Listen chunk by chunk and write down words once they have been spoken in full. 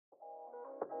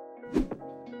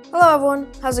Hello everyone,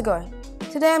 how's it going?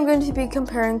 Today I'm going to be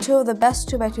comparing two of the best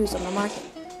 2x2s on the market,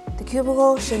 the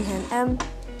Cubicle Xinghen M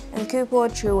and the Cubicle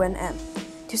Chuwen M,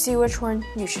 to see which one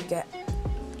you should get.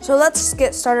 So let's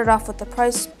get started off with the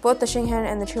price. Both the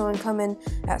Xinghen and the Chuwen come in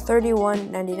at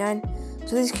 $31.99,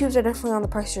 so these cubes are definitely on the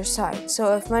pricier side.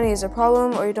 So if money is a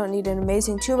problem or you don't need an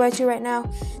amazing 2x2 right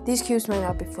now, these cubes might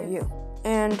not be for you.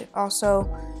 And also,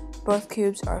 both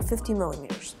cubes are 50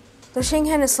 millimeters. The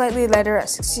Xinghen is slightly lighter at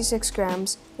 66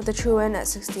 grams, with the Chuwen at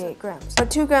 68 grams.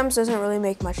 But 2 grams doesn't really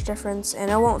make much difference,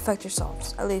 and it won't affect your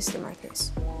solves, at least in my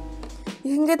case.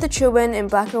 You can get the Chuwen in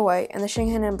black or white, and the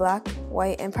Xinghen in black,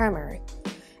 white, and primary.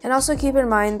 And also keep in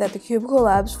mind that the Cubicle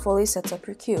Labs fully sets up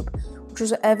your cube, which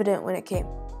was evident when it came.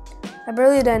 I've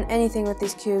barely done anything with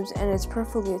these cubes, and it's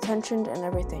perfectly attentioned and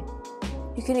everything.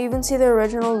 You can even see the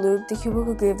original loop the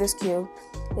Cubicle gave this cube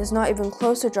is not even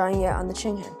close to drying yet on the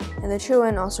Xinghen, and the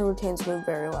Chuwen also retains loop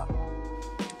very well.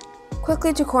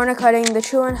 Quickly to corner cutting, the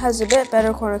Chuwen has a bit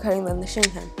better corner cutting than the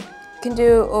Xinghen. You can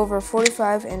do over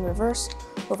 45 in reverse,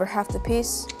 over half the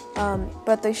piece,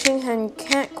 but the Xinghen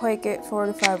can't quite get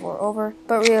 45 or over,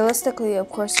 but realistically, of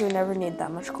course, you would never need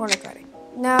that much corner cutting.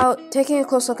 Now, taking a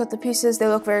close look at the pieces, they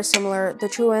look very similar. The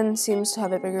Chuwen seems to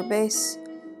have a bigger base,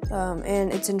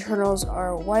 and its internals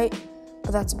are white,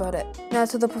 but that's about it. Now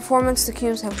to the performance, the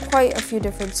cubes have quite a few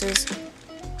differences.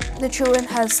 The Chuwen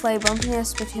has slight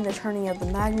bumpiness between the turning of the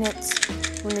magnets.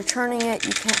 When you're turning it,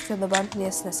 you can't feel the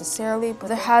bumpiness necessarily, but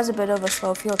there has a bit of a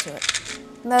slow feel to it.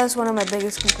 And that is one of my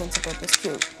biggest complaints about this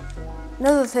cube.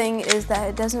 Another thing is that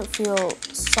it doesn't feel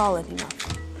solid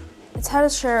enough. It's had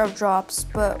its share of drops,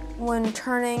 but when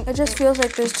turning, it just feels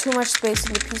like there's too much space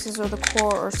in the pieces or the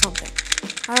core or something.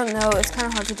 I don't know, it's kind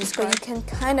of hard to describe, but you can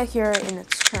kind of hear it in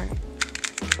its turning.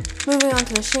 Moving on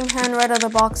to the Xinghen, right out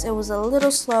of the box, it was a little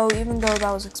slow, even though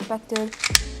that was expected.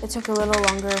 It took a little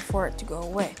longer for it to go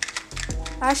away.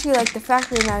 I actually like the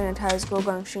factory magnetized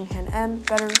Cubicle Xinghen M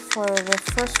better for the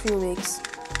first few weeks,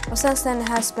 but since then it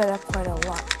has sped up quite a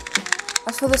lot.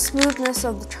 As for the smoothness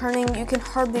of the turning, you can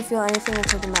hardly feel anything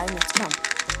until the magnets come.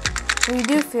 What you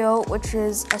do feel, which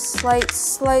is a slight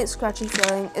scratchy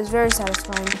feeling, is very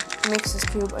satisfying and makes this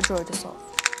cube a joy to solve.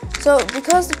 So,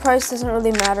 because the price doesn't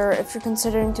really matter if you're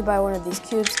considering to buy one of these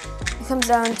cubes, it comes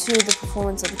down to the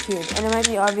performance of the cube. And it might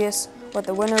be obvious what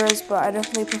the winner is, but I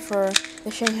definitely prefer the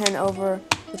Xinghen over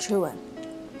the Chuwen.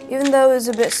 Even though it was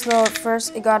a bit slow at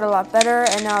first, it got a lot better,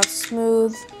 and now it's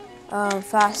smooth,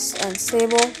 fast, and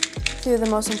stable. Two of the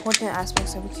most important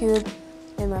aspects of a cube,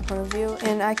 in my point of view.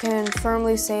 And I can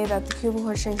firmly say that the Cubicle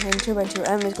Xinghen 2x2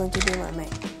 M is going to be my main.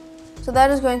 So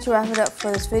that is going to wrap it up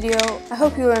for this video. I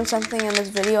hope you learned something and this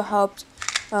video helped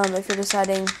if you're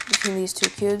deciding between these two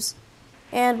cubes.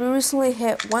 And we recently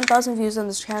hit 1,000 views on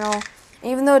this channel.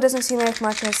 And even though it doesn't seem like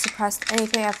much, it has surpassed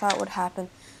anything I thought would happen.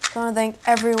 So I want to thank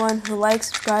everyone who liked,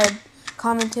 subscribed,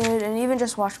 commented, and even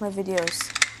just watched my videos.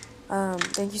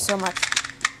 Thank you so much.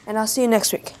 And I'll see you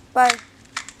next week. Bye.